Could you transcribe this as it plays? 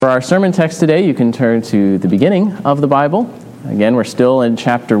For our sermon text today, you can turn to the beginning of the Bible. Again, we're still in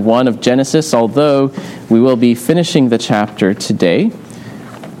chapter 1 of Genesis, although we will be finishing the chapter today.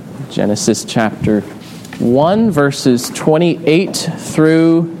 Genesis chapter 1, verses 28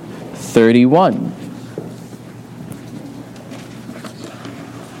 through 31.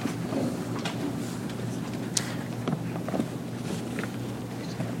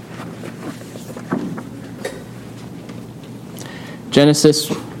 Genesis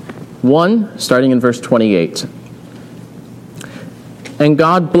 1, starting in verse 28. And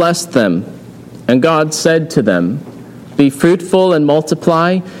God blessed them, and God said to them, Be fruitful and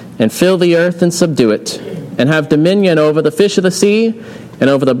multiply, and fill the earth and subdue it, and have dominion over the fish of the sea, and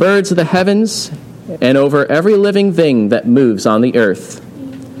over the birds of the heavens, and over every living thing that moves on the earth.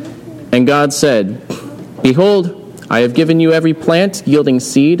 And God said, Behold, I have given you every plant yielding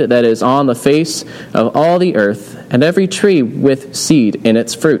seed that is on the face of all the earth, and every tree with seed in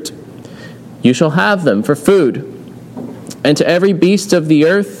its fruit. You shall have them for food. And to every beast of the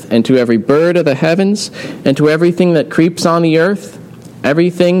earth, and to every bird of the heavens, and to everything that creeps on the earth,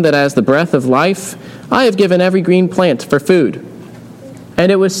 everything that has the breath of life, I have given every green plant for food.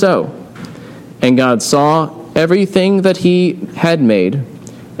 And it was so. And God saw everything that he had made,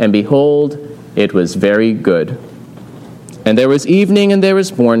 and behold, it was very good. And there was evening and there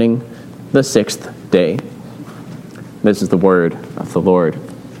was morning, the sixth day. This is the word of the Lord.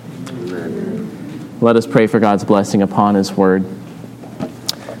 Let us pray for God's blessing upon his word.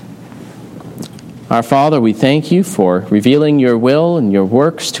 Our Father, we thank you for revealing your will and your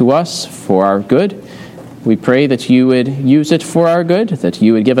works to us for our good. We pray that you would use it for our good, that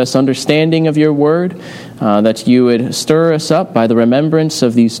you would give us understanding of your word, that you would stir us up by the remembrance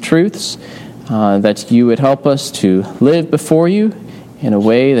of these truths, that you would help us to live before you in a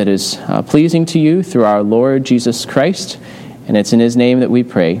way that is pleasing to you through our Lord Jesus Christ. And it's in his name that we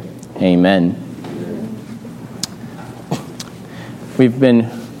pray. Amen. We've been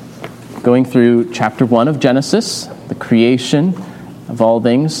going through chapter 1 of Genesis, the creation of all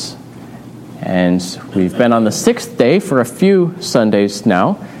things. And we've been on the sixth day for a few Sundays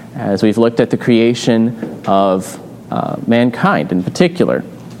now, as we've looked at the creation of mankind in particular.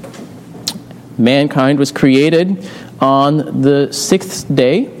 Mankind was created on the sixth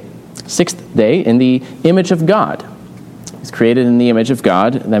day in the image of God. He's created in the image of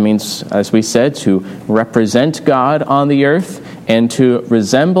God. That means, as we said, to represent God on the earth and to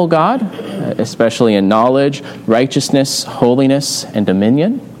resemble God, especially in knowledge, righteousness, holiness, and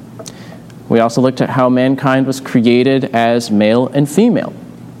dominion. We also looked at how mankind was created as male and female.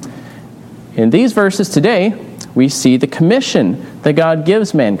 In these verses today, we see the commission that God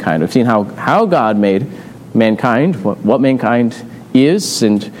gives mankind. We've seen how God made mankind, what mankind is,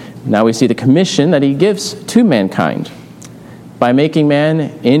 and now we see the commission that he gives to mankind. By making man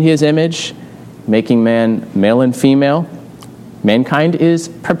in his image, making man male and female, mankind is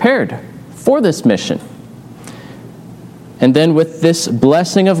prepared for this mission. And then with this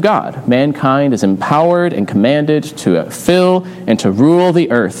blessing of God, mankind is empowered and commanded to fill and to rule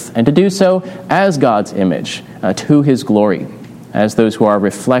the earth, and to do so as God's image, to his glory, as those who are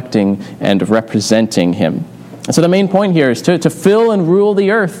reflecting and representing him. And so the main point here is to fill and rule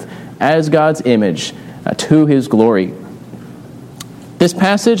the earth as God's image, to his glory. This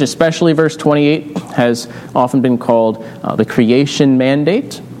passage, especially verse 28, has often been called the creation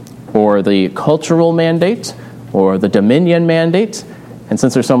mandate, or the cultural mandate, or the dominion mandate. And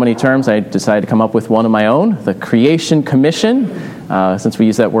since there's so many terms, I decided to come up with one of my own, the creation commission, since we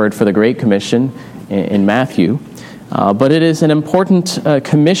use that word for the Great Commission in Matthew. But it is an important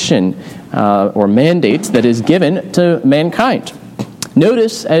commission or mandate that is given to mankind.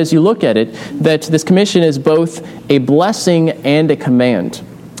 Notice, as you look at it, that this commission is both a blessing and a command.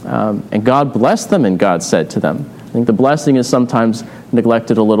 And God blessed them, and God said to them. I think the blessing is sometimes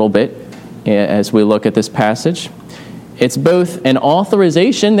neglected a little bit as we look at this passage. It's both an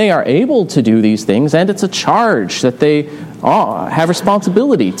authorization, they are able to do these things, and it's a charge that they have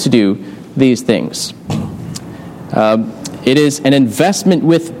responsibility to do these things. It is an investment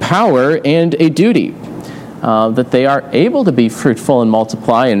with power and a duty. That they are able to be fruitful and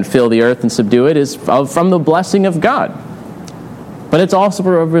multiply and fill the earth and subdue it is from the blessing of God. But it's also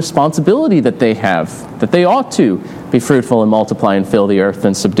a responsibility that they have, that they ought to be fruitful and multiply and fill the earth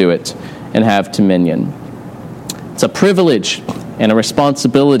and subdue it and have dominion. It's a privilege and a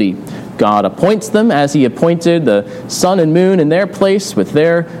responsibility. God appoints them as he appointed the sun and moon in their place with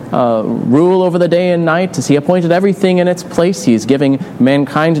their rule over the day and night. As he appointed everything in its place, he is giving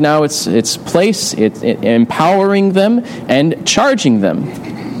mankind now its place, empowering them and charging them.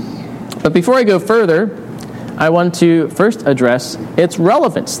 But before I go further, I want to first address its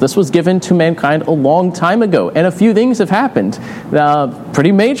relevance. This was given to mankind a long time ago, and a few things have happened.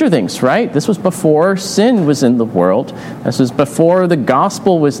 Pretty major things, right? This was before sin was in the world. This was before the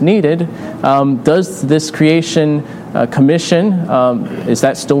gospel was needed. Does this creation commission, is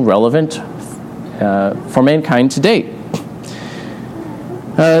that still relevant for mankind today?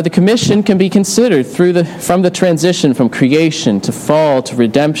 The commission can be considered from the transition from creation to fall to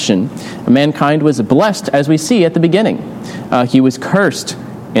redemption. Mankind was blessed, as we see at the beginning. He was cursed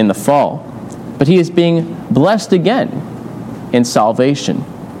in the fall, but he is being blessed again in salvation.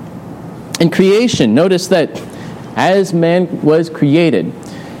 In creation, notice that as man was created,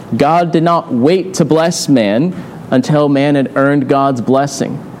 God did not wait to bless man until man had earned God's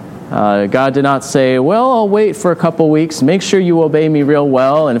blessing. God did not say, well, I'll wait for a couple weeks, make sure you obey me real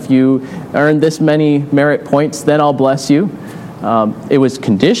well, and if you earn this many merit points, then I'll bless you. It was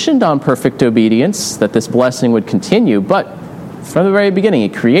conditioned on perfect obedience that this blessing would continue, but from the very beginning, he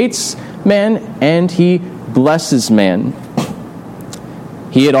creates man and he blesses man.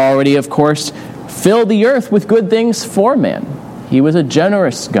 He had already, of course, filled the earth with good things for man. He was a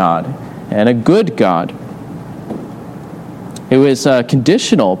generous God and a good God. It was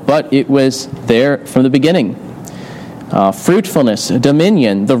conditional, but it was there from the beginning. Fruitfulness,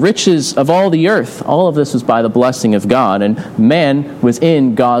 dominion, the riches of all the earth, all of this was by the blessing of God, and man was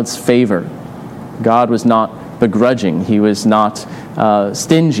in God's favor. God was not begrudging. He was not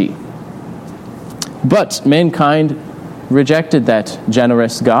stingy. But mankind rejected that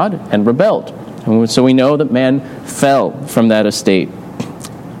generous God and rebelled. And so we know that man fell from that estate.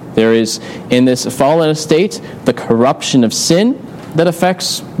 There is, in this fallen estate, the corruption of sin that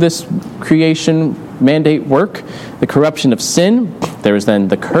affects this creation mandate work. The corruption of sin. There is then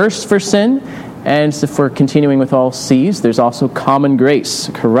the curse for sin. And if we're continuing with all C's, there's also common grace.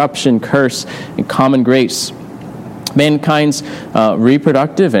 Corruption, curse, and common grace. Mankind's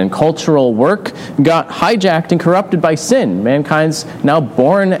reproductive and cultural work got hijacked and corrupted by sin. Mankind's now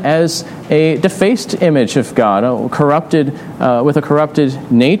born as a defaced image of God, corrupted with a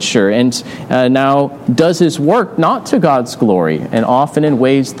corrupted nature, and now does his work not to God's glory, and often in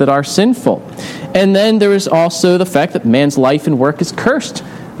ways that are sinful. And then there is also the fact that man's life and work is cursed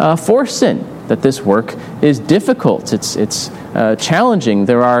for sin, that this work is difficult, it's challenging.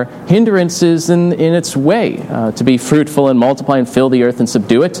 There are hindrances in its way. To be fruitful and multiply and fill the earth and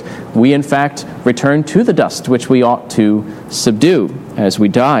subdue it, we in fact return to the dust, which we ought to subdue as we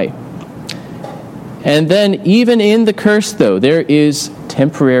die. And then even in the curse, though, there is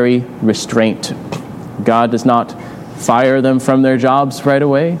temporary restraint. God does not fire them from their jobs right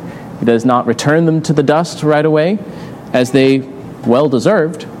away. He does not return them to the dust right away, as they well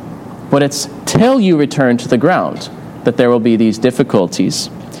deserved. But it's till you return to the ground that there will be these difficulties.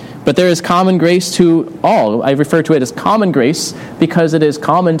 But there is common grace to all. I refer to it as common grace because it is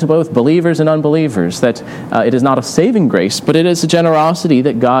common to both believers and unbelievers, that it is not a saving grace, but it is a generosity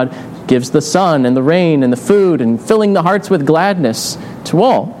that God gives the sun and the rain and the food and filling the hearts with gladness to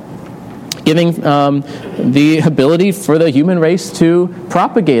all, giving the ability for the human race to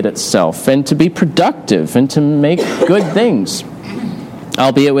propagate itself and to be productive and to make good things,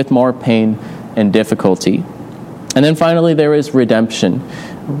 albeit with more pain and difficulty. And then finally, there is redemption.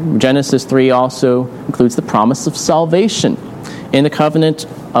 Genesis 3 also includes the promise of salvation. In the covenant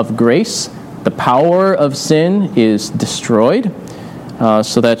of grace, the power of sin is destroyed,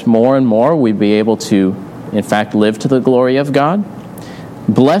 so that more and more we be able to, in fact, live to the glory of God.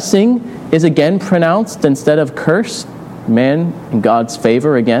 Blessing is again pronounced instead of curse, man in God's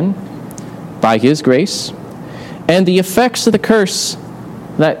favor again, by his grace. And the effects of the curse,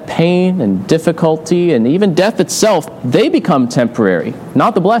 that pain and difficulty and even death itself, they become temporary,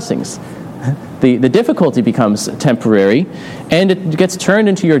 not the blessings. The difficulty becomes temporary, and it gets turned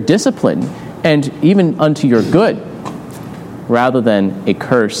into your discipline and even unto your good, rather than a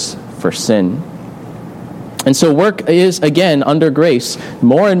curse for sin. And so work is, again, under grace,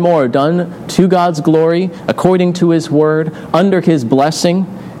 more and more done to God's glory, according to his word, under his blessing.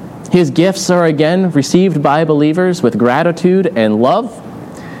 His gifts are again received by believers with gratitude and love.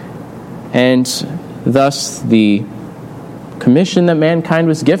 And thus the commission that mankind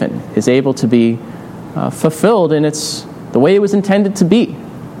was given is able to be fulfilled in the way it was intended to be,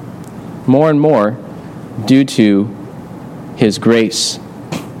 more and more due to his grace.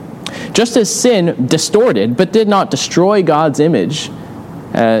 Just as sin distorted but did not destroy God's image,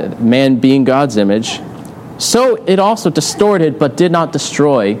 man being God's image, so it also distorted but did not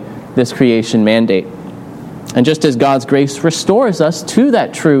destroy this creation mandate. And just as God's grace restores us to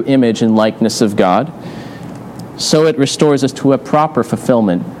that true image and likeness of God, so it restores us to a proper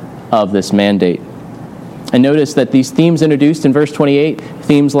fulfillment of this mandate. And notice that these themes introduced in verse 28,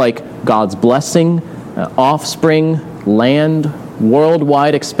 themes like God's blessing, offspring, land,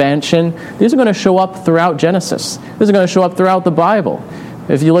 worldwide expansion, these are going to show up throughout Genesis. These are going to show up throughout the Bible.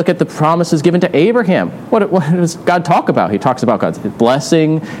 If you look at the promises given to Abraham, what does God talk about? He talks about God's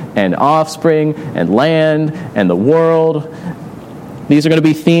blessing and offspring and land and the world. These are going to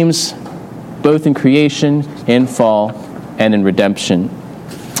be themes both in creation, in fall, and in redemption.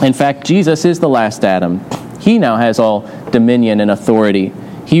 In fact, Jesus is the last Adam. He now has all dominion and authority.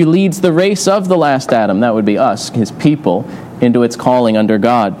 He leads the race of the last Adam, that would be us, his people, into its calling under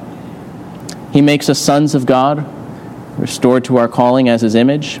God. He makes us sons of God, restored to our calling as his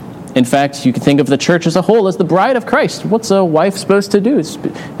image. In fact, you can think of the church as a whole as the bride of Christ. What's a wife supposed to do?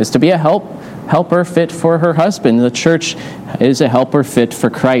 Is to be a helper fit for her husband. The church is a helper fit for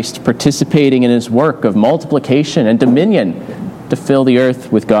Christ, participating in his work of multiplication and dominion to fill the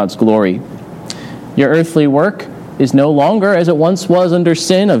earth with God's glory. Your earthly work is no longer, as it once was under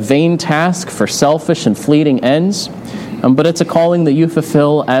sin, a vain task for selfish and fleeting ends, but it's a calling that you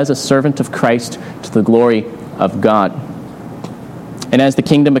fulfill as a servant of Christ to the glory of God. And as the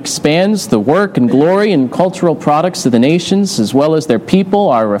kingdom expands, the work and glory and cultural products of the nations, as well as their people,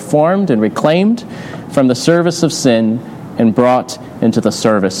 are reformed and reclaimed from the service of sin and brought into the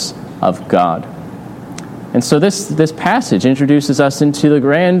service of God. And so this passage introduces us into the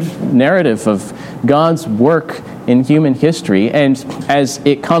grand narrative of God's work in human history. And as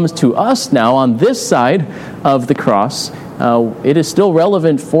it comes to us now on this side of the cross, it is still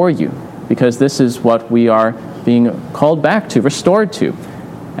relevant for you, because this is what we are being called back to, restored to,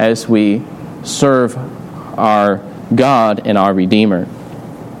 as we serve our God and our Redeemer.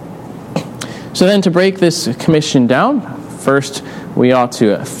 So then, to break this commission down, first we ought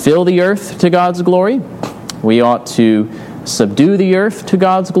to fill the earth to God's glory. We ought to subdue the earth to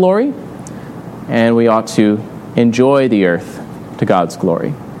God's glory. And we ought to enjoy the earth to God's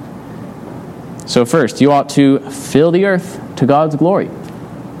glory. So first, you ought to fill the earth to God's glory.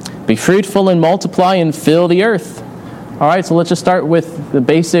 Be fruitful and multiply and fill the earth. All right, so let's just start with the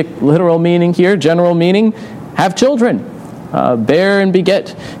basic literal meaning here, general meaning. Have children. Bear and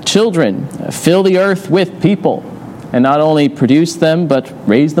beget children. Fill the earth with people. And not only produce them, but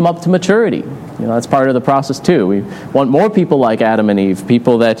raise them up to maturity. That's part of the process too. We want more people like Adam and Eve,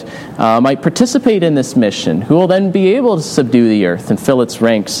 people that might participate in this mission, who will then be able to subdue the earth and fill its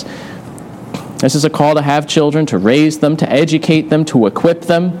ranks. This is a call to have children, to raise them, to educate them, to equip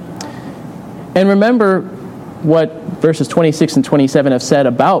them. And remember what verses 26 and 27 have said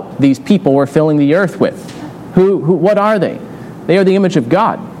about these people we're filling the earth with. What are they? They are the image of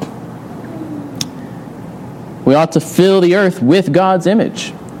God. We ought to fill the earth with God's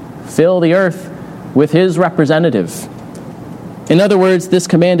image. Fill the earth with his representative. In other words, this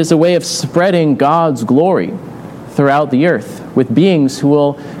command is a way of spreading God's glory throughout the earth with beings who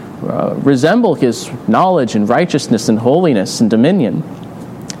will resemble his knowledge and righteousness and holiness and dominion.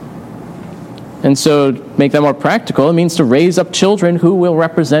 And so, to make that more practical, it means to raise up children who will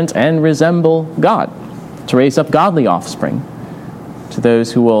represent and resemble God, to raise up godly offspring, to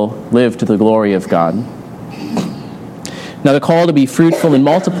those who will live to the glory of God. Now, the call to be fruitful and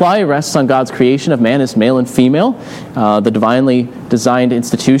multiply rests on God's creation of man as male and female, the divinely designed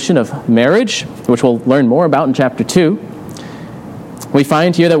institution of marriage, which we'll learn more about in chapter 2. We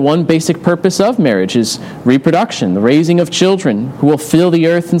find here that one basic purpose of marriage is reproduction, the raising of children who will fill the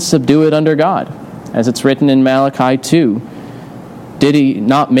earth and subdue it under God, as it's written in Malachi 2. Did he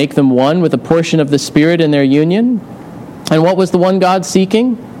not make them one with a portion of the Spirit in their union? And what was the one God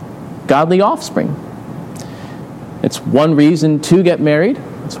seeking? Godly offspring. It's one reason to get married.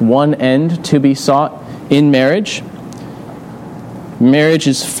 It's one end to be sought in marriage. Marriage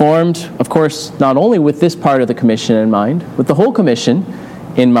is formed, of course, not only with this part of the commission in mind, with the whole commission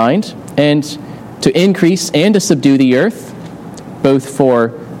in mind, and to increase and to subdue the earth, both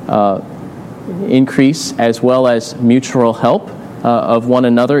for increase as well as mutual help of one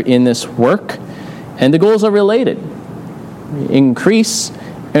another in this work. And the goals are related. Increase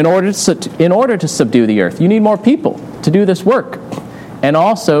in order to subdue the earth. You need more people to do this work. And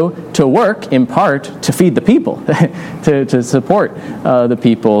also to work, in part, to feed the people, to support the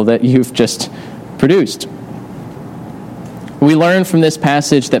people that you've just produced. We learn from this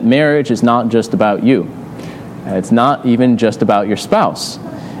passage that marriage is not just about you. It's not even just about your spouse.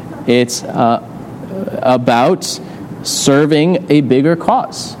 It's about serving a bigger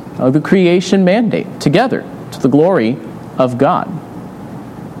cause, of the creation mandate, together, to the glory of God.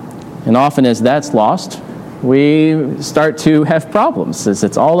 And often as that's lost, we start to have problems, as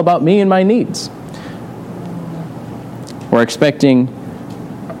it's all about me and my needs. We're expecting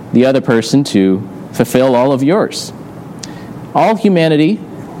the other person to fulfill all of yours. All humanity,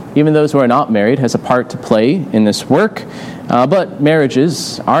 even those who are not married, has a part to play in this work, but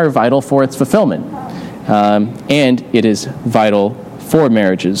marriages are vital for its fulfillment, and it is vital for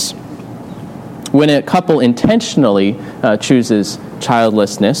marriages. When a couple intentionally chooses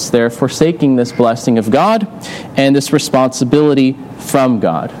childlessness, they're forsaking this blessing of God and this responsibility from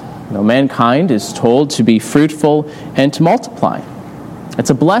God. Mankind is told to be fruitful and to multiply. It's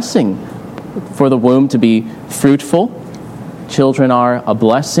a blessing for the womb to be fruitful. Children are a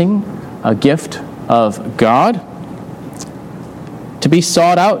blessing, a gift of God, to be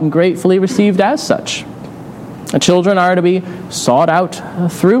sought out and gratefully received as such. And children are to be sought out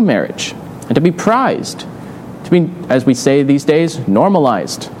through marriage and to be prized, to be, as we say these days,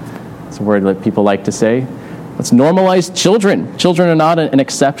 normalized. It's a word that people like to say. Let's normalize children. Children are not an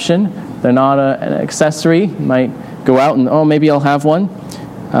exception. They're not an accessory. You might go out and, maybe I'll have one.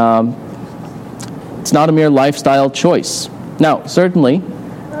 It's not a mere lifestyle choice. Now, certainly,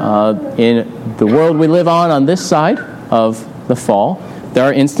 in the world we live on this side of the fall, there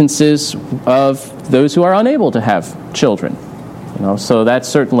are instances of those who are unable to have children. So that's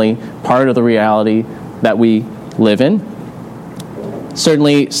certainly part of the reality that we live in.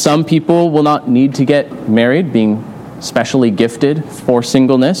 Certainly, some people will not need to get married, being specially gifted for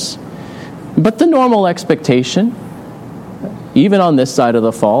singleness. But the normal expectation, even on this side of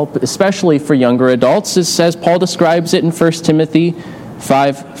the fall, especially for younger adults, is, as Paul describes it in 1 Timothy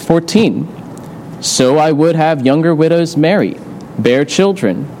 5:14. So I would have younger widows marry, bear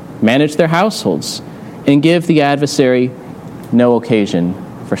children, manage their households, and give the adversary no occasion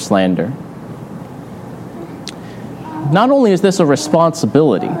for slander. Not only is this a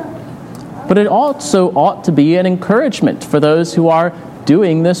responsibility, but it also ought to be an encouragement for those who are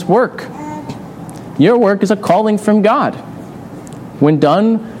doing this work. Your work is a calling from God. When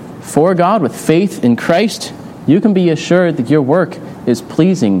done for God with faith in Christ, you can be assured that your work is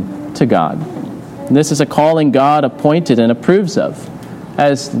pleasing to God. And this is a calling God appointed and approves of.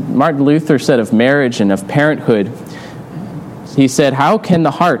 As Martin Luther said of marriage and of parenthood, he said, "How can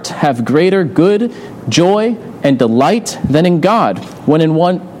the heart have greater good, joy, and delight than in God, when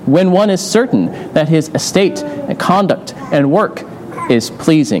one is certain that his estate and conduct and work is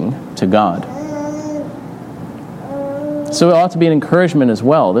pleasing to God?" So it ought to be an encouragement as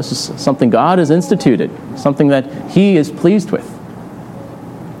well. This is something God has instituted, something that He is pleased with.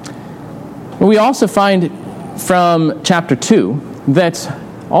 We also find from chapter 2 that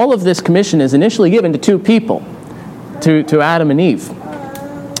all of this commission is initially given to two people, to Adam and Eve.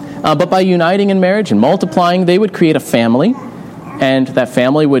 But by uniting in marriage and multiplying, they would create a family, and that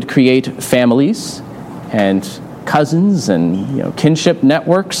family would create families and cousins and kinship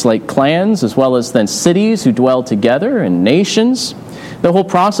networks like clans, as well as then cities who dwell together and nations. The whole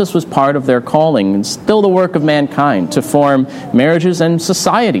process was part of their calling and still the work of mankind to form marriages and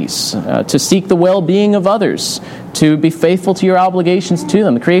societies, to seek the well-being of others, to be faithful to your obligations to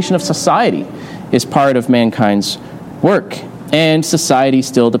them. The creation of society is part of mankind's work, and society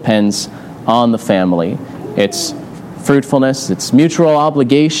still depends on the family. Its fruitfulness, its mutual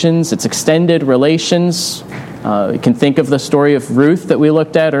obligations, its extended relations. You can think of the story of Ruth that we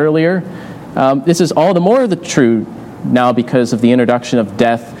looked at earlier. This is all the more true now because of the introduction of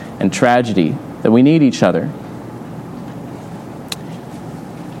death and tragedy, that we need each other.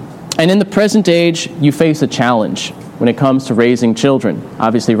 And in the present age, you face a challenge when it comes to raising children.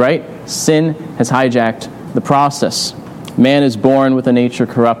 Obviously, right? Sin has hijacked the process. Man is born with a nature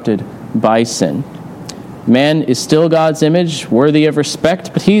corrupted by sin. Man is still God's image, worthy of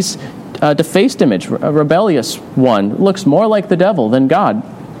respect, but he's a defaced image, a rebellious one, looks more like the devil than God.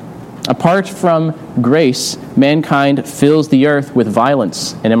 Apart from grace, mankind fills the earth with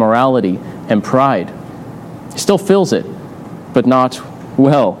violence and immorality and pride. He still fills it, but not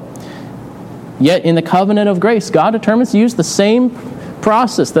well. Yet in the covenant of grace, God determines to use the same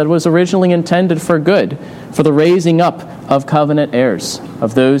process that was originally intended for good, for the raising up of covenant heirs,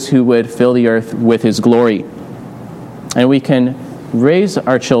 of those who would fill the earth with His glory. And we can raise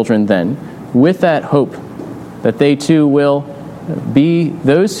our children then with that hope that they too will be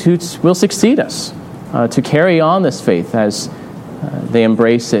those who will succeed us, to carry on this faith as they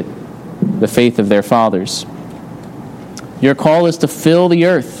embrace it, the faith of their fathers. Your call is to fill the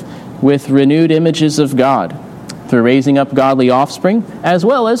earth with renewed images of God through raising up godly offspring, as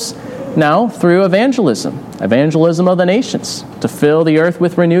well as now through evangelism of the nations, to fill the earth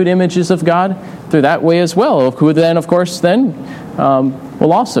with renewed images of God through that way as well, who then, of course,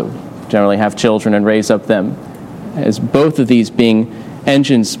 will also generally have children and raise up them, as both of these being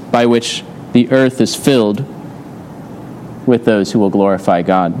engines by which the earth is filled with those who will glorify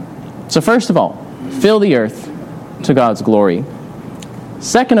God. So first of all, fill the earth to God's glory.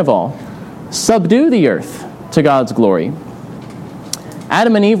 Second of all, subdue the earth to God's glory.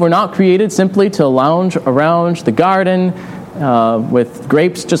 Adam and Eve were not created simply to lounge around the garden with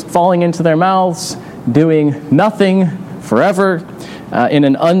grapes just falling into their mouths, doing nothing forever in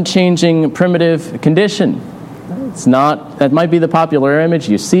an unchanging, primitive condition. It's not. That might be the popular image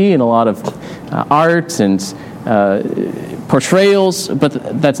you see in a lot of art and portrayals,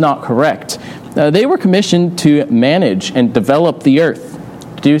 but that's not correct. They were commissioned to manage and develop the earth,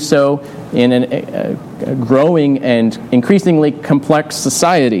 to do so in a growing and increasingly complex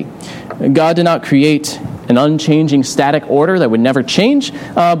society. God did not create an unchanging static order that would never change,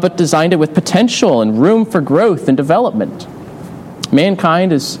 but designed it with potential and room for growth and development.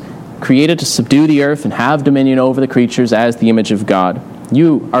 Mankind is created to subdue the earth and have dominion over the creatures as the image of God.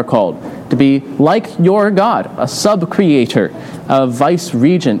 You are called to be like your God, a sub-creator, a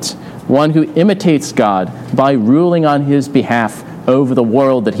vice-regent, one who imitates God by ruling on his behalf over the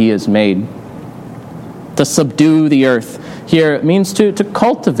world that he has made. To subdue the earth here means to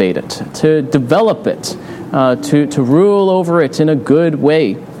cultivate it, to develop it, to rule over it in a good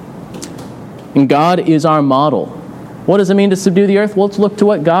way. And God is our model. What does it mean to subdue the earth? Well, let's look to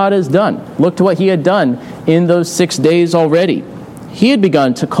what God has done. Look to what he had done in those 6 days already. He had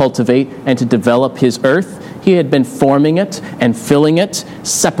begun to cultivate and to develop his earth. He had been forming it and filling it,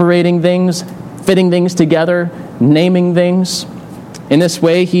 separating things, fitting things together, naming things. In this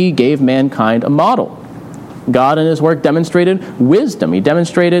way, he gave mankind a model. God in his work demonstrated wisdom. He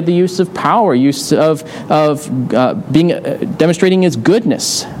demonstrated the use of power, demonstrating his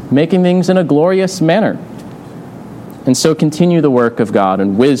goodness, making things in a glorious manner. And so continue the work of God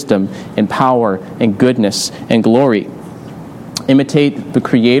in wisdom and power and goodness and glory. Imitate the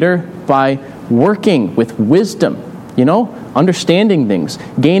Creator by working with wisdom, understanding things,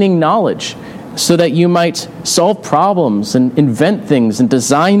 gaining knowledge, so that you might solve problems and invent things and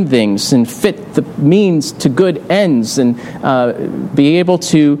design things and fit the means to good ends and be able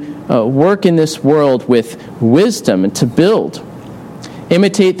to work in this world with wisdom and to build.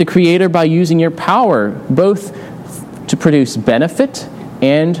 Imitate the Creator by using your power both to produce benefit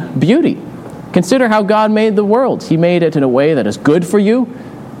and beauty. Consider how God made the world. He made it in a way that is good for you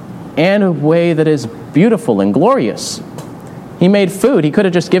and a way that is beautiful and glorious. He made food. He could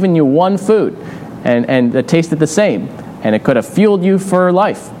have just given you one food and it tasted the same, and it could have fueled you for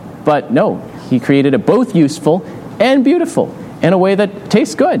life. But no, he created it both useful and beautiful in a way that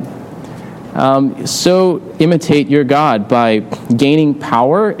tastes good. So imitate your God by gaining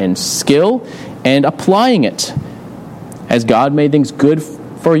power and skill and applying it. As God made things good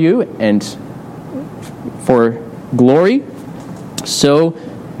for you and for glory, so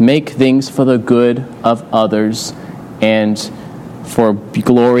make things for the good of others and for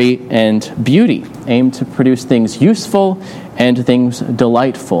glory and beauty. Aim to produce things useful and things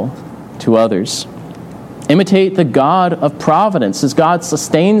delightful to others. Imitate the God of providence as God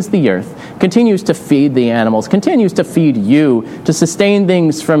sustains the earth, continues to feed the animals, continues to feed you, to sustain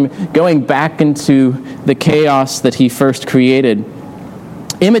things from going back into the chaos that he first created.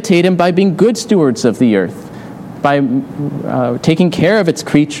 Imitate him by being good stewards of the earth, by taking care of its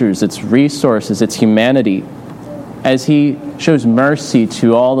creatures, its resources, its humanity. As he shows mercy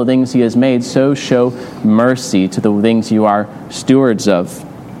to all the things he has made, so show mercy to the things you are stewards of.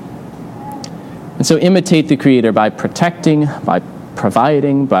 And so imitate the Creator by protecting, by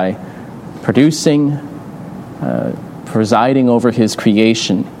providing, by producing, presiding over his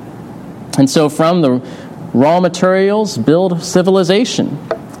creation. And so from the raw materials, build civilization.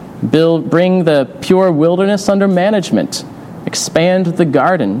 Bring the pure wilderness under management. Expand the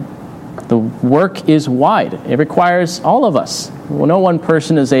garden. The work is wide. It requires all of us. Well, no one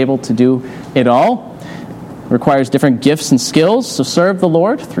person is able to do it all. It requires different gifts and skills to serve the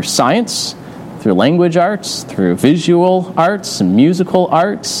Lord through science, through language arts, through visual arts and musical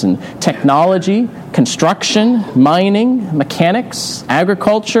arts and technology, construction, mining, mechanics,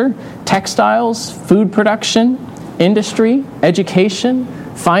 agriculture, textiles, food production, industry, education,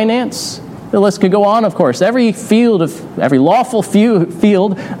 finance. The list could go on, of course. Every lawful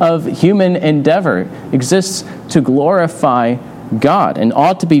field of human endeavor exists to glorify God and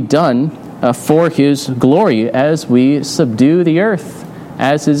ought to be done for his glory as we subdue the earth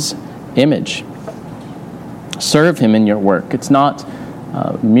as his image. Serve him in your work. It's not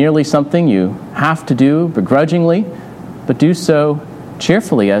merely something you have to do begrudgingly, but do so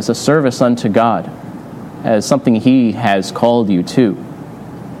cheerfully as a service unto God, as something he has called you to.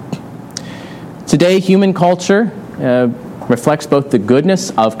 Today, human culture reflects both the goodness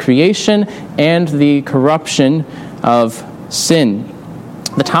of creation and the corruption of sin.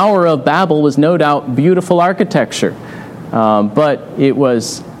 The Tower of Babel was no doubt beautiful architecture, but it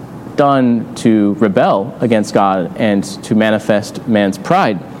was done to rebel against God and to manifest man's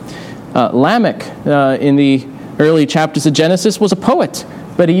pride. Lamech, in the early chapters of Genesis, was a poet,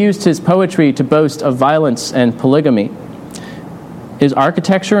 but he used his poetry to boast of violence and polygamy. Is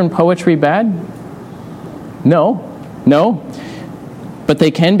architecture and poetry bad? No. But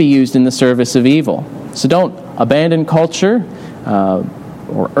they can be used in the service of evil. So don't abandon culture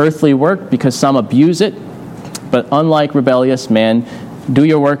or earthly work because some abuse it. But unlike rebellious man, do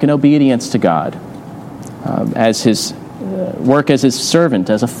your work in obedience to God, as his work as his servant,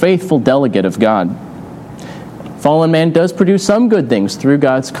 as a faithful delegate of God. Fallen man does produce some good things through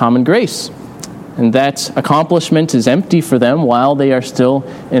God's common grace, and that accomplishment is empty for them while they are still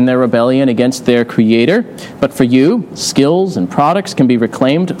in their rebellion against their Creator. But for you, skills and products can be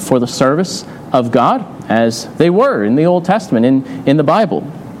reclaimed for the service of God, as they were in the Old Testament, in the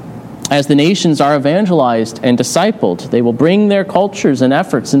Bible. As the nations are evangelized and discipled, they will bring their cultures and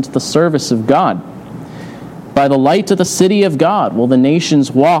efforts into the service of God. By the light of the city of God will the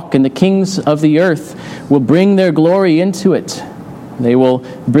nations walk, and the kings of the earth will bring their glory into it. They will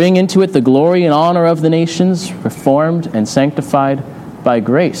bring into it the glory and honor of the nations, reformed and sanctified by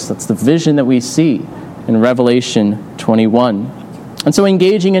grace. That's the vision that we see in Revelation 21. And so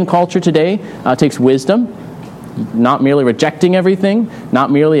engaging in culture today takes wisdom, not merely rejecting everything,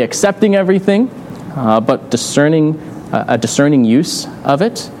 not merely accepting everything, but a discerning use of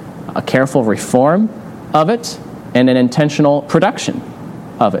it, a careful reform of it, and an intentional production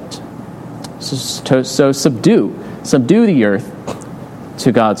of it. So subdue the earth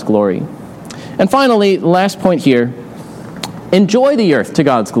to God's glory. And finally, the last point here, enjoy the earth to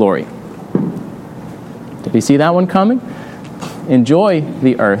God's glory. Did we see that one coming? Enjoy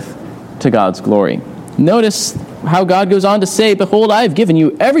the earth to God's glory. Notice how God goes on to say, "Behold, I have given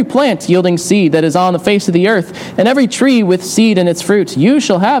you every plant yielding seed that is on the face of the earth, and every tree with seed in its fruit. You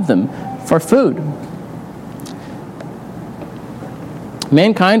shall have them for food."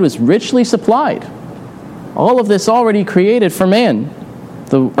 Mankind was richly supplied. All of this already created for man.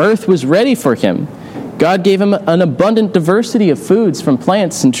 The earth was ready for him. God gave him an abundant diversity of foods from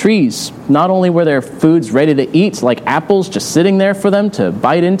plants and trees. Not only were there foods ready to eat, like apples just sitting there for them to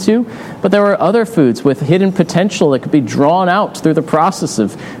bite into, but there were other foods with hidden potential that could be drawn out through the process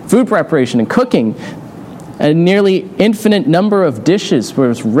of food preparation and cooking. A nearly infinite number of dishes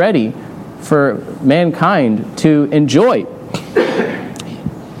was ready for mankind to enjoy.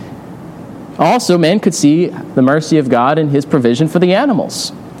 Also, man could see the mercy of God in his provision for the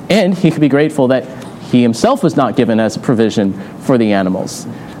animals. And he could be grateful that he himself was not given as a provision for the animals,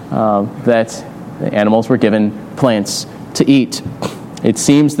 that the animals were given plants to eat. It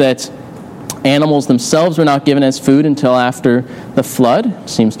seems that animals themselves were not given as food until after the flood. It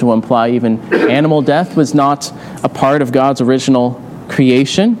seems to imply even animal death was not a part of God's original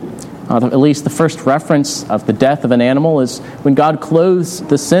creation. At least the first reference of the death of an animal is when God clothes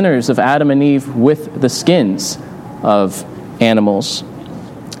the sinners of Adam and Eve with the skins of animals.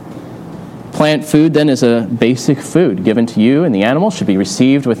 Plant food, then, is a basic food given to you, and the animal should be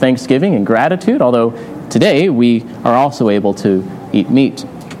received with thanksgiving and gratitude, although today we are also able to eat meat.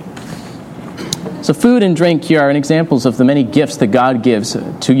 So food and drink here are examples of the many gifts that God gives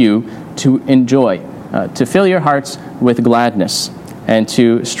to you to enjoy, to fill your hearts with gladness and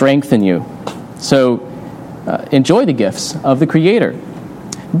to strengthen you. So enjoy the gifts of the Creator.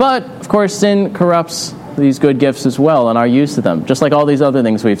 But, of course, sin corrupts these good gifts as well and our use of them, just like all these other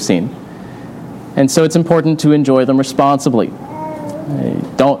things we've seen. And so it's important to enjoy them responsibly.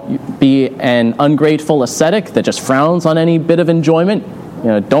 Don't be an ungrateful ascetic that just frowns on any bit of enjoyment.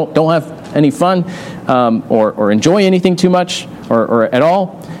 Don't have any fun or enjoy anything too much or at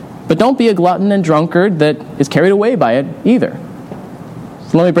all. But don't be a glutton and drunkard that is carried away by it either.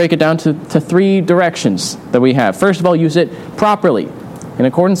 So let me break it down to three directions that we have. First of all, use it properly, in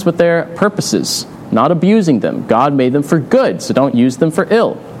accordance with their purposes, not abusing them. God made them for good, so don't use them for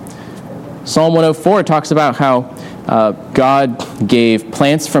ill. Psalm 104 talks about how God gave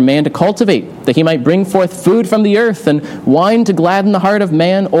plants for man to cultivate, that he might bring forth food from the earth, and wine to gladden the heart of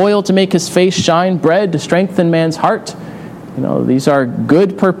man, oil to make his face shine, bread to strengthen man's heart. These are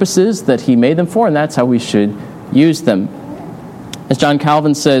good purposes that he made them for, and that's how we should use them. As John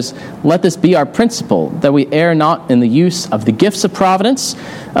Calvin says, let this be our principle, that we err not in the use of the gifts of providence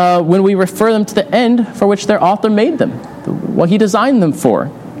when we refer them to the end for which their author made them, what he designed them for,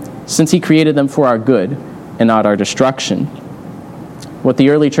 since he created them for our good and not our destruction. What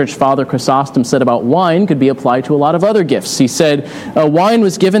the early church father Chrysostom said about wine could be applied to a lot of other gifts. He said, wine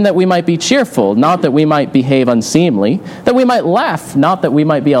was given that we might be cheerful, not that we might behave unseemly, that we might laugh, not that we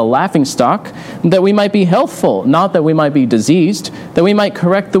might be a laughingstock, that we might be healthful, not that we might be diseased, that we might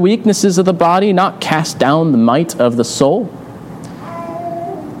correct the weaknesses of the body, not cast down the might of the soul.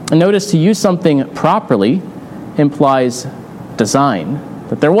 And notice, to use something properly implies design,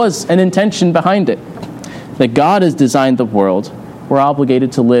 that there was an intention behind it, that God has designed the world. We're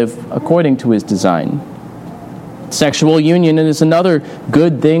obligated to live according to his design. Sexual union is another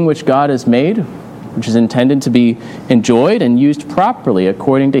good thing which God has made, which is intended to be enjoyed and used properly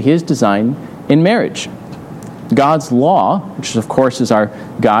according to his design in marriage. God's law, which of course is our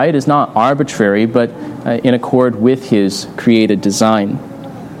guide, is not arbitrary, but in accord with his created design.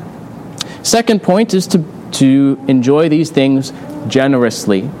 Second point is to enjoy these things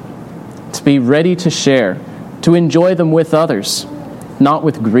generously, to be ready to share, to enjoy them with others, not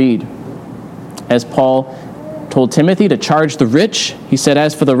with greed. As Paul told Timothy to charge the rich, he said,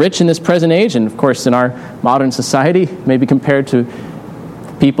 as for the rich in this present age, and of course in our modern society, maybe compared to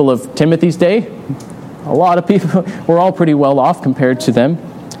people of Timothy's day, a lot of people, we're all pretty well off compared to them.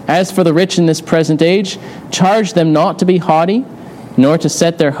 As for the rich in this present age, charge them not to be haughty, nor to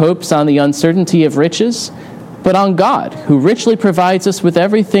set their hopes on the uncertainty of riches, but on God, who richly provides us with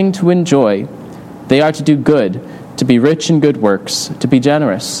everything to enjoy. They are to do good, to be rich in good works, to be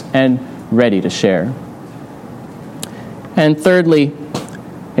generous, and ready to share. And thirdly,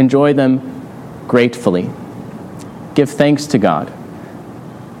 enjoy them gratefully. Give thanks to God.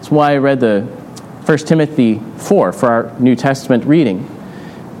 That's why I read the 1 Timothy 4 for our New Testament reading.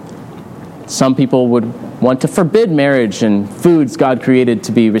 Some people would want to forbid marriage and foods God created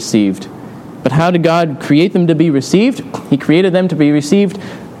to be received. But how did God create them to be received? He created them to be received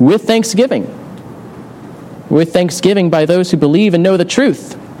with thanksgiving. With thanksgiving by those who believe and know the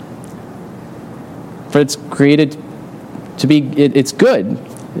truth. For it's created to be, it's good.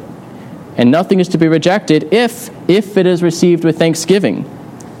 And nothing is to be rejected if it is received with thanksgiving.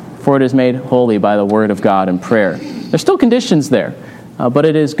 For it is made holy by the word of God and prayer. There's still conditions there, but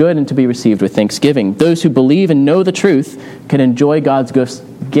it is good and to be received with thanksgiving. Those who believe and know the truth can enjoy God's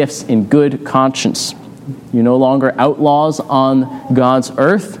gifts in good conscience. You're no longer outlaws on God's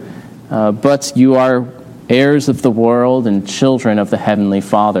earth, but you are heirs of the world and children of the Heavenly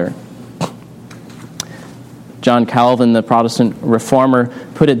Father. John Calvin, the Protestant reformer,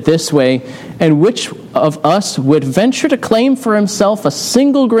 put it this way, and which of us would venture to claim for himself a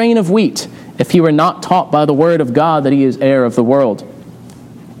single grain of wheat if he were not taught by the word of God that he is heir of the world?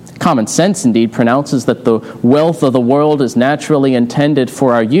 Common sense, indeed, pronounces that the wealth of the world is naturally intended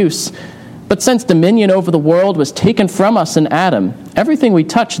for our use, but since dominion over the world was taken from us in Adam, everything we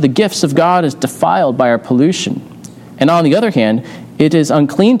touch, the gifts of God, is defiled by our pollution. And on the other hand, it is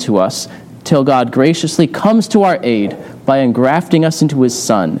unclean to us till God graciously comes to our aid by engrafting us into his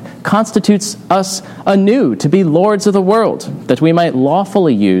Son, constitutes us anew to be lords of the world, that we might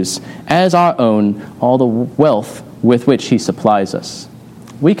lawfully use as our own all the wealth with which he supplies us.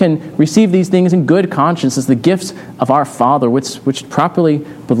 We can receive these things in good conscience as the gifts of our Father, which properly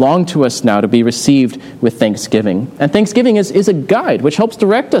belong to us now to be received with thanksgiving. And thanksgiving is a guide which helps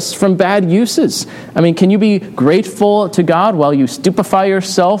direct us from bad uses. I mean, can you be grateful to God while you stupefy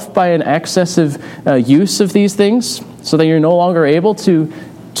yourself by an excessive use of these things, so that you're no longer able to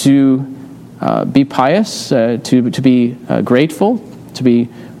be pious, to be grateful, to be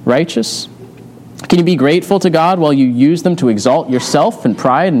righteous? Can you be grateful to God while you use them to exalt yourself in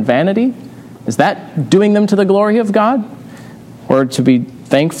pride and vanity? Is that doing them to the glory of God? Or to be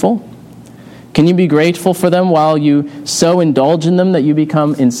thankful? Can you be grateful for them while you so indulge in them that you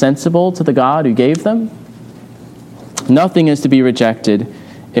become insensible to the God who gave them? Nothing is to be rejected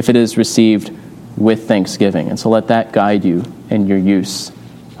if it is received with thanksgiving. And so let that guide you in your use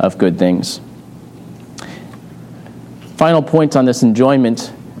of good things. Final point on this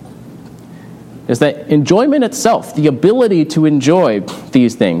enjoyment is that enjoyment itself, the ability to enjoy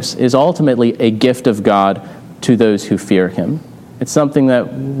these things, is ultimately a gift of God to those who fear him. It's something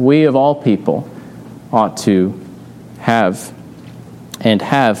that we of all people ought to have, and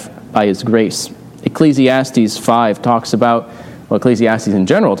have by his grace. Ecclesiastes 5 talks about, well, Ecclesiastes in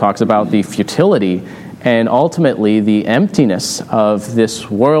general talks about the futility and ultimately the emptiness of this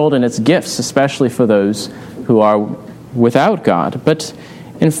world and its gifts, especially for those who are without God. But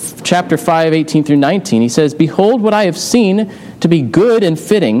in chapter 5, 18 through 19, he says, "Behold, what I have seen to be good and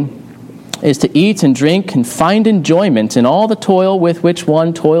fitting is to eat and drink and find enjoyment in all the toil with which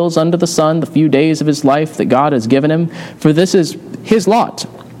one toils under the sun the few days of his life that God has given him, for this is his lot.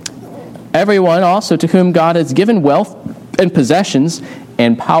 Everyone also to whom God has given wealth and possessions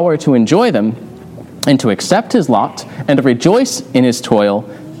and power to enjoy them, and to accept his lot and to rejoice in his toil,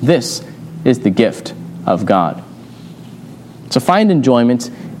 this is the gift of God. So find enjoyment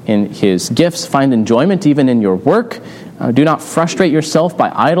in his gifts. Find enjoyment even in your work. Do not frustrate yourself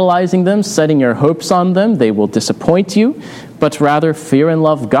by idolizing them, setting your hopes on them. They will disappoint you. But rather fear and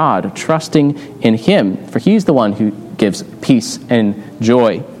love God, trusting in him, for he's the one who gives peace and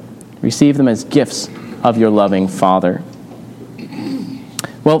joy. Receive them as gifts of your loving Father.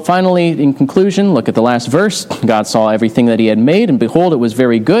 Well, finally, in conclusion, look at the last verse. God saw everything that he had made, and behold, it was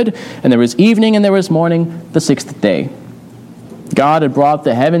very good. And there was evening and there was morning, the sixth day. God had brought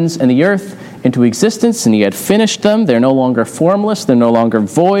the heavens and the earth into existence, and he had finished them. They're no longer formless. They're no longer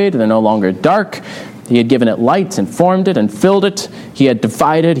void. They're no longer dark. He had given it light and formed it and filled it. He had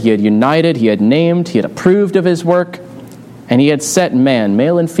divided. He had united. He had named. He had approved of his work. And he had set man,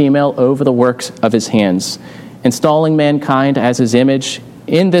 male and female, over the works of his hands, installing mankind as his image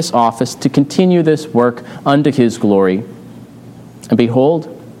in this office to continue this work unto his glory. And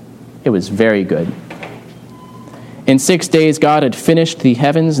behold, it was very good. In 6 days God had finished the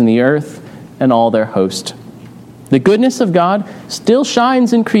heavens and the earth and all their host. The goodness of God still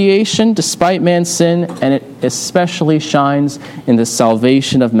shines in creation despite man's sin, and it especially shines in the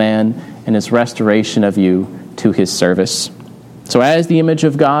salvation of man and his restoration of you to his service. So as the image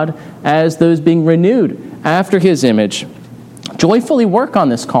of God, as those being renewed after his image, joyfully work on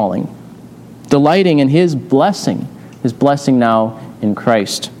this calling, delighting in his blessing now in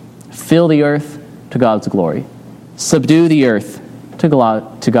Christ. Fill the earth to God's glory. Subdue the earth to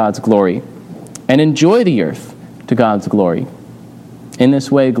God's glory. And enjoy the earth to God's glory. In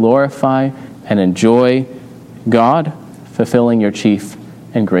this way, glorify and enjoy God, fulfilling your chief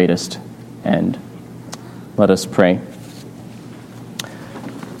and greatest end. Let us pray.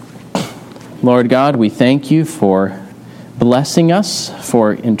 Lord God, we thank you for blessing us,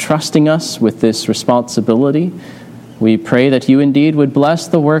 for entrusting us with this responsibility. We pray that you indeed would bless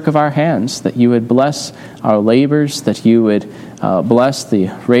the work of our hands, that you would bless our labors, that you would bless the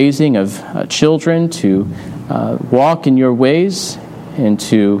raising of children to walk in your ways and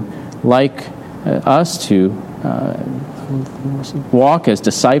to, like us, to walk as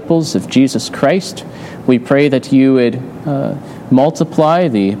disciples of Jesus Christ. We pray that you would multiply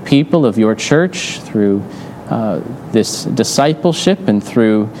the people of your church through this discipleship and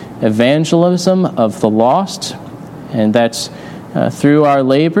through evangelism of the lost, and that through our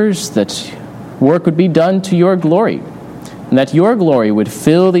labors that work would be done to your glory, and that your glory would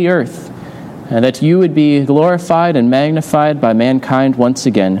fill the earth, and that you would be glorified and magnified by mankind once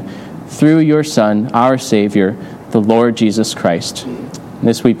again through your Son, our Savior, the Lord Jesus Christ. And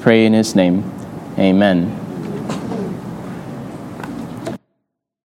this we pray in his name. Amen.